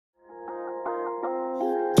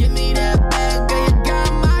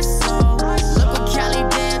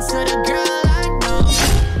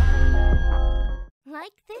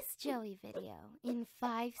like this Joeigh video in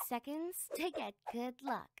 5 seconds to get good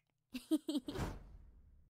luck.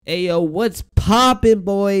 Hey yo, what's poppin',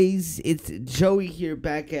 boys? It's Joeigh here,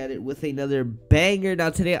 back at it with another banger. Now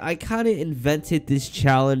today I kind of invented this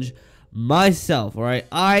challenge myself. Alright,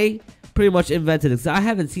 I pretty much invented it because I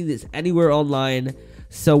haven't seen this anywhere online.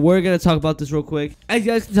 So we're gonna talk about this real quick. As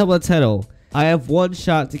you guys can tell by the title, I have one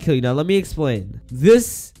shot to kill you. Now let me explain.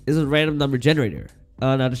 This is a random number generator.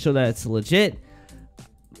 Now to show that it's legit,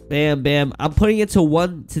 bam bam, I'm putting it to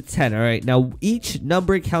 1 to 10. Alright, now each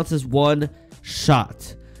number counts as one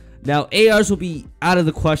shot. Now ARs will be out of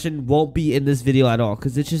the question, won't be in this video at all,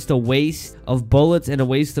 because it's just a waste of bullets and a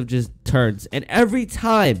waste of just turns. And every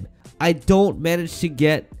time I don't manage to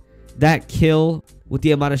get that kill with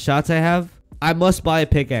the amount of shots I have, I must buy a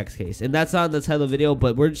pickaxe case. And that's not in the title of the video,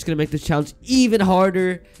 but we're just going to make this challenge even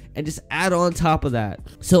harder and just add on top of that.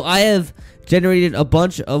 So I have generated a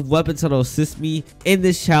bunch of weapons that will assist me in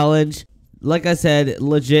this challenge. Like I said,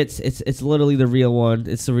 legit, it's literally the real one.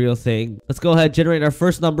 It's the real thing. Let's go ahead, generate our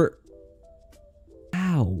first number.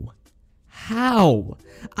 How?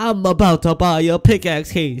 I'm about to buy a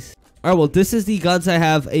pickaxe case. Alright, well, this is the guns I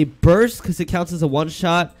have. A burst, because it counts as a one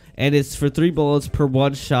shot, and it's for 3 bullets per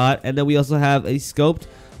one shot. And then we also have a scoped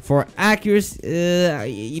for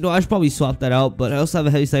accuracy. You know, I should probably swap that out, but I also have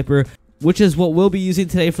a heavy sniper, which is what we'll be using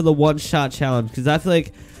today for the one shot challenge, because I feel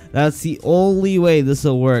like that's the only way this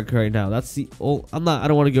will work right now. That's the I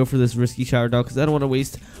don't want to go for this risky shower now because I don't want to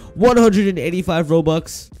waste 185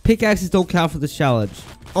 Robux. Pickaxes don't count for this challenge.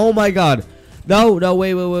 Oh my god. No,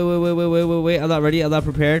 wait. I'm not ready. I'm not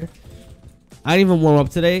prepared. I didn't even warm up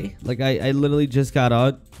today. Like I literally just got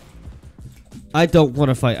on. I don't want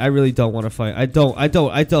to fight. I really don't want to fight. I don't.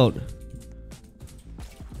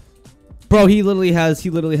 Bro, he literally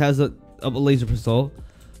has a laser pistol.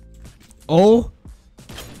 Oh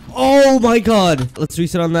my god. Let's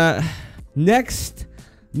reset on that. Next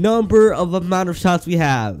number of amount of shots we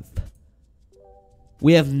have.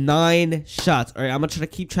 We have 9 shots. All right, I'm gonna try to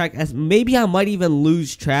keep track, as maybe I might even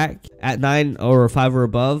lose track at 9 or 5 or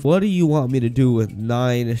above. What do you want me to do with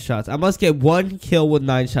 9 shots? I must get 1 kill with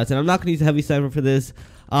 9 shots, and I'm not gonna use a heavy sniper for this,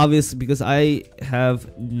 obviously, because I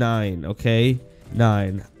have 9. Okay,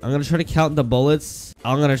 9. I'm gonna try to count the bullets.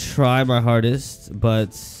 I'm gonna try my hardest,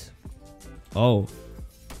 but 1,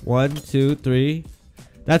 2, 3.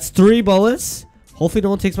 That's 3 bullets. Hopefully no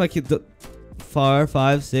one takes my kill. 4,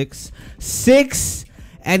 5, 6. 6,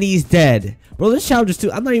 and he's dead. Bro, this challenge is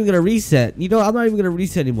too... I'm not even gonna reset. You know, I'm not even gonna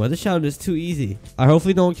reset anymore. This challenge is too easy. Alright,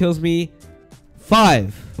 hopefully no one kills me.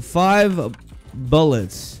 5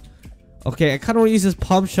 bullets. Okay, I kind of want to use this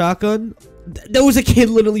pump shotgun. There was a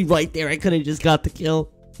kid literally right there. I could have just got the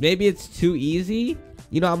kill. Maybe it's too easy.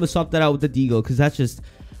 You know, I'm gonna swap that out with the deagle, because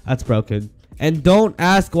that's broken. And don't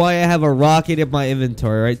ask why I have a rocket in my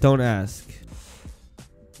inventory, right? Don't ask.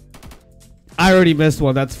 I already missed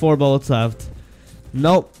one. That's 4 bullets left.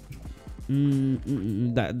 Nope.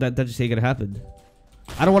 That just ain't gonna happen.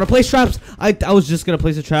 I don't want to place traps. I was just gonna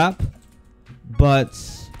place a trap, but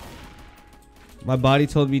my body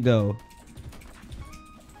told me no.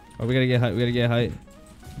 Oh, we gotta get height. We gotta get height.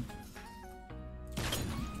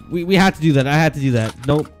 We had to do that. I had to do that.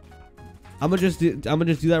 Nope. I'm gonna just do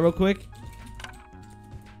that real quick.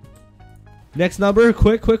 Next number,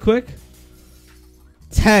 quick.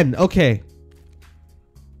 10. Okay.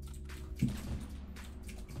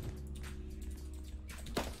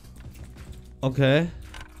 Okay.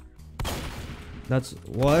 That's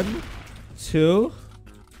 1, 2,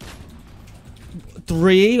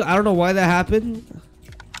 3. I don't know why that happened.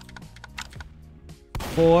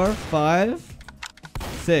 4, 5,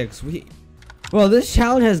 6. Well, this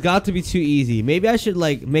challenge has got to be too easy. Maybe I should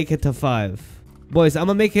like make it to 5. Boys, I'm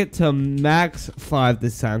gonna make it to max 5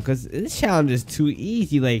 this time, because this challenge is too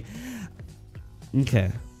easy. Like,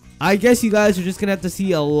 okay, I guess you guys are just gonna have to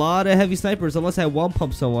see a lot of heavy snipers unless I one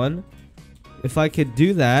pump someone. If I could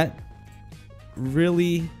do that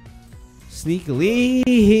really sneakily.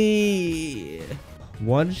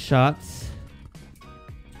 1 shot,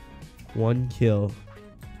 1 kill.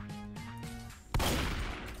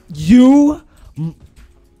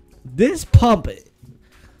 This pump,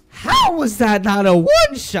 how was that not a 1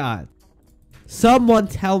 shot? Someone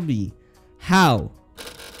tell me how.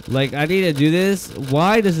 Like, I need to do this.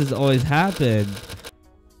 Why does this always happen?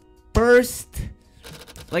 First,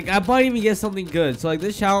 like, I might even get something good. So like,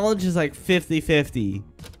 this challenge is like 50-50.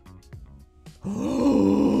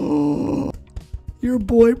 Your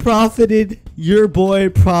boy profited. Your boy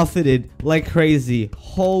profited like crazy.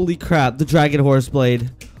 Holy crap, the dragon horse blade.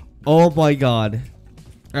 Oh my god.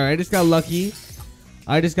 All right, I just got lucky.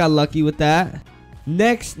 I just got lucky with that.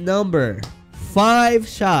 Next number, 5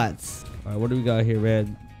 shots. All right, what do we got here,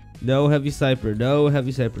 man? No heavy sniper. No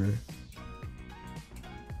heavy sniper.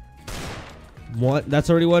 One. That's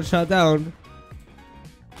already 1 shot down.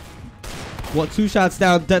 What? 2 shots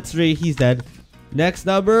down. That's 3. He's dead. Next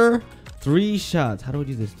number. 3 shots. How do I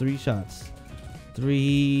do this? 3 shots.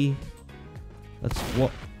 3. Let's.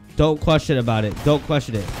 What? Don't question about it. Don't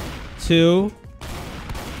question it. 2.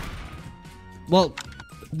 Well,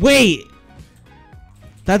 wait.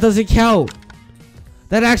 That doesn't count.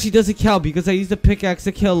 That actually doesn't count because I used a pickaxe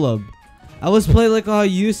to kill him. I was playing like how I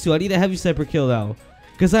used to. I need a heavy sniper kill now.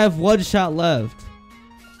 Because I have 1 shot left.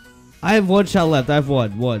 I have 1 shot left. I have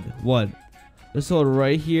one. This one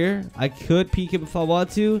right here. I could peek him if I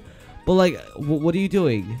want to. But like, what are you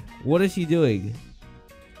doing? What is he doing?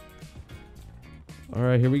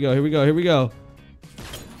 Alright, here we go.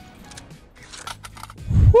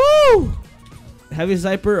 Woo! Heavy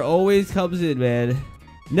sniper always comes in, man.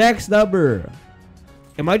 Next number.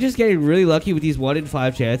 Am I just getting really lucky with these 1 in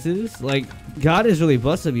 5 chances? Like, God is really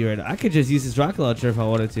busting me right now. I could just use this rocket launcher if I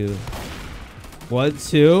wanted to. 1,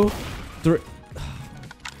 2, 3.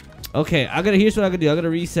 Okay, here's what I'm gonna do. I'm gonna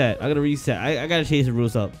reset. I gotta change the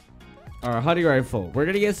rules up. Alright, hunting rifle. We're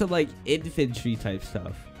gonna get some like infantry type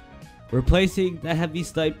stuff. Replacing the heavy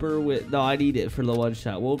sniper with... No, I need it for the 1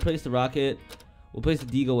 shot. We'll replace the rocket. We'll replace the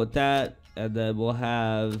deagle with that. And then we'll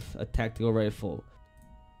have a tactical rifle.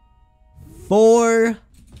 4.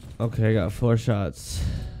 Okay, I got 4 shots.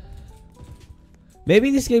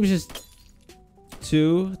 Maybe this game is just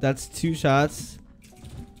 2. That's 2 shots.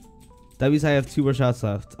 That means I have 2 more shots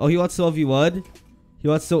left. Oh, he wants to 1v1? He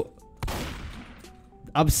wants to...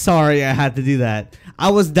 I'm sorry I had to do that.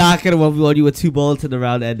 I was not going to 1v1 you with 2 bullets in the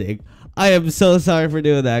round ending. I am so sorry for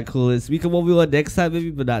doing that, Coolest. We can 1v1 next time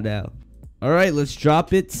maybe, but not now. Alright, let's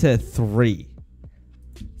drop it to 3.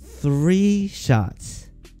 3 shots.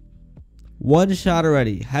 1 shot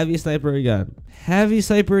already. Heavy sniper again. Heavy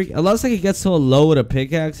sniper. It looks like it gets so low with a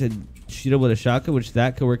pickaxe and shoot him with a shotgun, which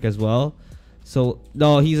that could work as well. So,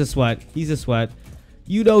 no, he's a sweat. He's a sweat.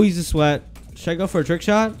 You know he's a sweat. Should I go for a trick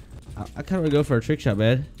shot? I kind of want to go for a trick shot,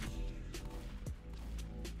 man.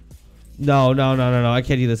 No. I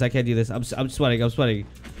can't do this. I'm sweating.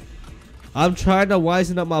 I'm trying to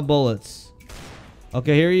wisen up my bullets.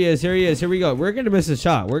 Okay, here he is. Here we go. We're going to miss a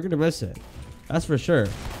shot. We're going to miss it. That's for sure.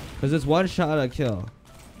 Because it's 1 shot a kill.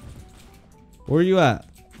 Where are you at?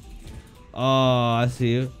 Oh, I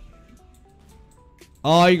see you.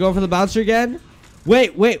 Oh, you going for the bouncer again?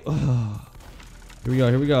 Wait. Oh.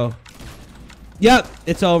 Here we go. Yep,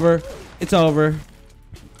 it's over.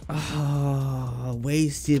 Oh,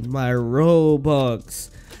 wasted my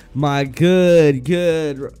Robux. My good.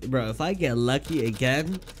 Bro, if I get lucky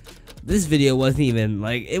again, this video wasn't even,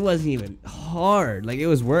 like, it wasn't even hard. Like, it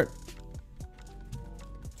was worth.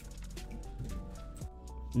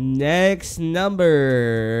 Next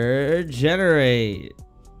number. Generate.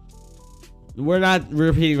 We're not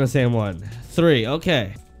repeating the same one. 3.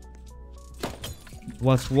 Okay.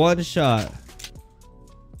 What's 1 shot?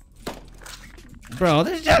 Bro,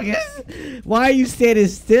 this joke is... Why are you standing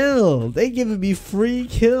still? They giving me free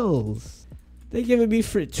kills. They giving me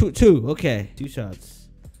free... Two. Okay. 2 shots.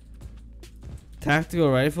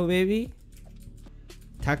 Tactical rifle, maybe?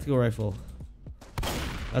 Tactical rifle.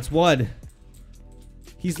 That's 1.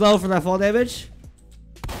 He's low for that fall damage.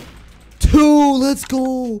 2. Let's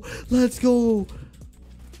go.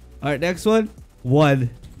 Alright, next one. 1.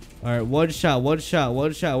 Alright, 1 shot.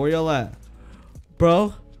 Where y'all at?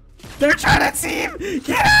 Bro. They're trying to team.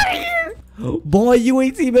 Get out of here. Boy, you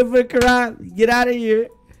ain't teaming for crap. Get out of here.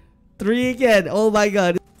 3 again. Oh my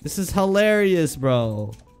god. This is hilarious,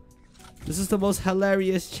 bro. This is the most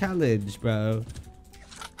hilarious challenge, bro.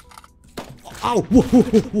 Oh.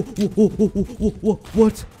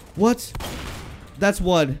 What? That's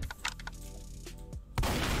 1.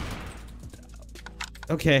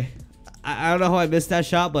 Okay. I don't know how I missed that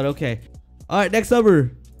shot, but okay. Alright, next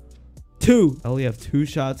number. 2. I only have 2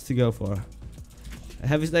 shots to go for. A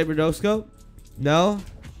heavy sniper no scope? No?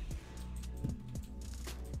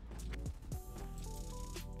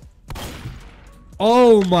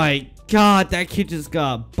 Oh my god, that kid just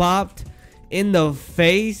got bopped in the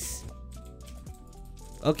face.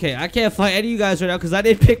 Okay, I can't fight any of you guys right now because I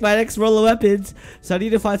didn't pick my next roll of weapons. So I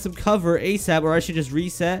need to find some cover ASAP, or I should just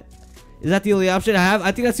reset. Is that the only option I have?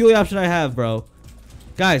 I think that's the only option I have, bro.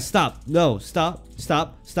 Guys, stop. No, stop.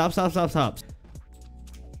 Stop.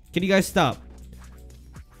 Can you guys stop?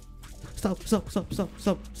 Stop.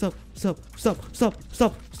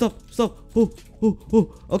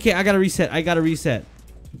 Ooh. Okay, I gotta reset.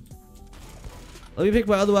 Let me pick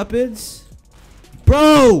my other weapons.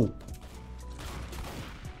 Bro!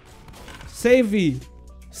 Save me.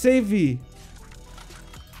 Save me.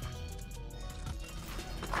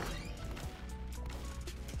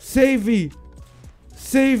 Save me.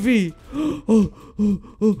 Save me. Oh.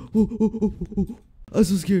 I'm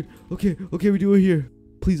so scared. Okay, we do it here.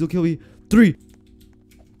 Please don't kill me. 3.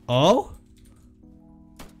 Oh?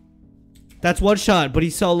 That's one shot, but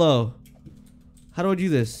he's so low. How do I do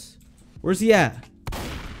this? Where's he at?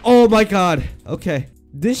 Oh my god. Okay.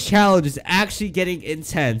 This challenge is actually getting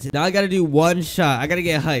intense. Now I gotta do one shot. I gotta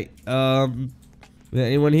get height.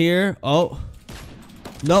 Anyone here? Oh.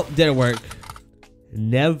 Nope, didn't work.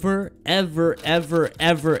 Never, ever, ever,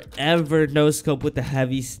 ever, ever no scope with the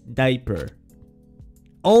heavy sniper.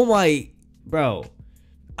 Oh my, bro.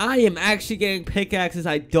 I am actually getting pickaxes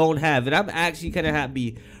I don't have, and I'm actually kind of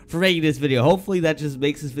happy for making this video. Hopefully that just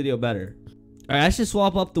makes this video better. All right, I should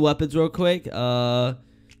swap up the weapons real quick.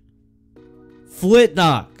 Flint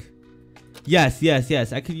knock. Yes.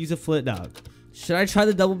 I could use a flint knock. Should I try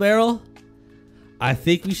the double barrel? I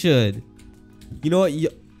think we should. You know what?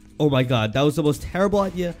 Oh my god, that was the most terrible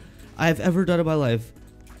idea I have ever done in my life.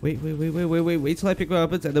 Wait till I pick my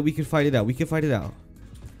weapons and then we can fight it out.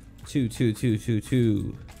 Two.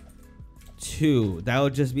 That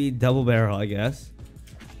would just be double barrel, I guess.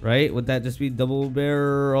 Right? Would that just be double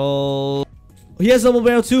barrel? He has double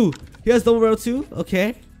barrel too.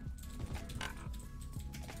 Okay.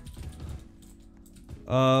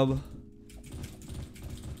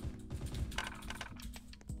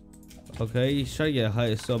 Okay, he's trying to get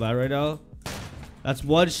height so bad right now. That's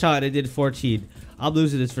one shot. I did 14. I'm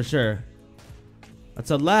losing this for sure.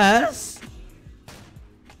 That's a less.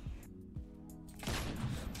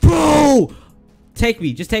 Bro! Take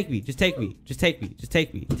me. Take me.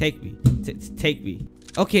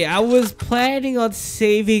 Okay, I was planning on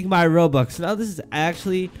saving my Robux. Now this is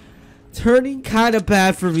actually turning kind of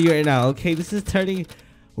bad for me right now. Okay, this is turning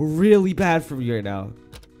really bad for me right now.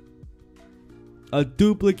 A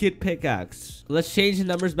duplicate pickaxe. Let's change the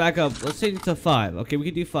numbers back up. Let's change it to 5. Okay, we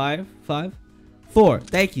can do 5. 4.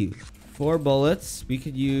 Thank you. 4 bullets. We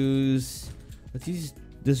could use... Let's use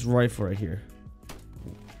this rifle right here.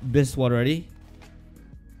 Missed one already.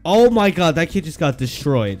 Oh my god, that kid just got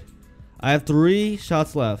destroyed. I have 3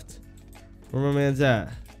 shots left. Where my man's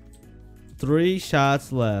at? 3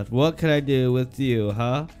 shots left. What can I do with you,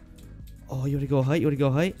 huh? Oh, you want to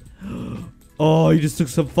go height? Oh, you just took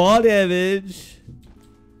some fall damage.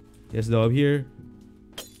 Yes, no, I'm here.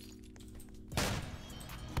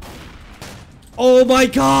 Oh my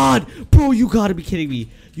god! Bro, you gotta be kidding me.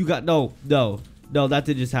 No, that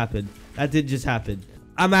didn't just happen.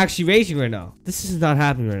 I'm actually raging right now. This is not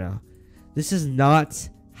happening right now. This is not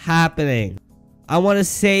happening. I want to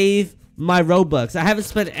save my Robux. I haven't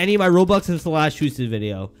spent any of my Robux since the last Strucid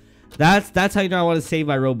video. That's how you know I want to save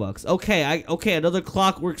my Robux. Okay, another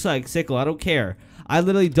clockwork sickle. I don't care. I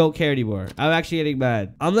literally don't care anymore. I'm actually getting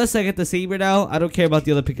mad. Unless I get the saber now, I don't care about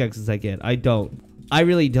the other pickaxes I get. I don't. I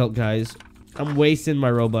really don't, guys. I'm wasting my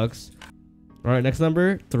Robux. All right, next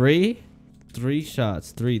number 3. 3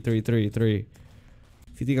 shots. 3. If you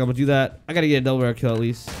think I'm gonna do that, I gotta get a double barrel kill at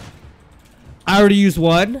least. I already used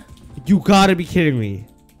 1. You gotta be kidding me.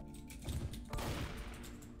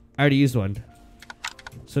 I already used 1.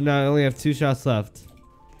 So now I only have 2 shots left.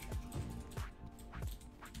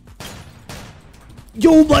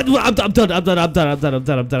 Yo, what? I'm done.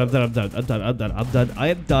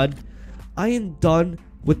 I am done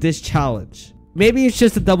with this challenge. Maybe it's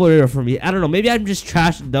just a double barrel for me. I don't know. Maybe I'm just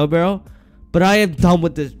trash in double barrel, but I am done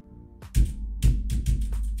with this.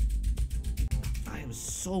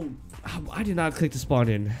 I did not click to spawn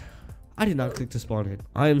in. I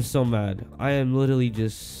am so mad. I am literally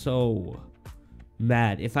just so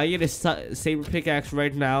mad. If I get a saber pickaxe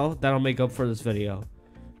right now, that'll make up for this video.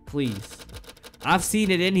 Please. I've seen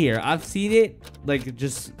it in here. I've seen it like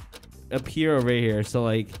just appear over here. So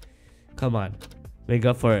like, come on, make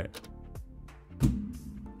up for it.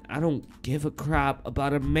 I don't give a crap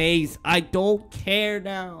about a maze. I don't care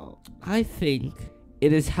now. I think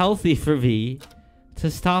it is healthy for me to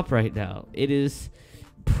stop right now. It is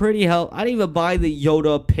pretty healthy. I didn't even buy the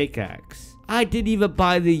Yoda pickaxe.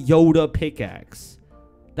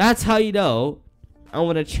 That's how you know I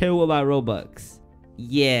want to chill with my Robux.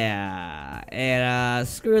 Yeah, and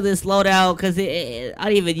screw this loadout because I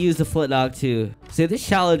didn't even use the flintlock too. So this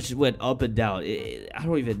challenge went up and down. I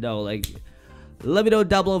don't even know. Like, let me know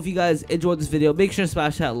down below if you guys enjoyed this video. Make sure to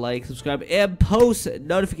smash that like, subscribe, and post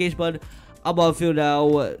notification button. I'm on field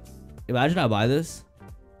now. Imagine I buy this.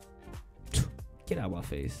 Get out of my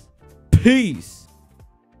face. Peace.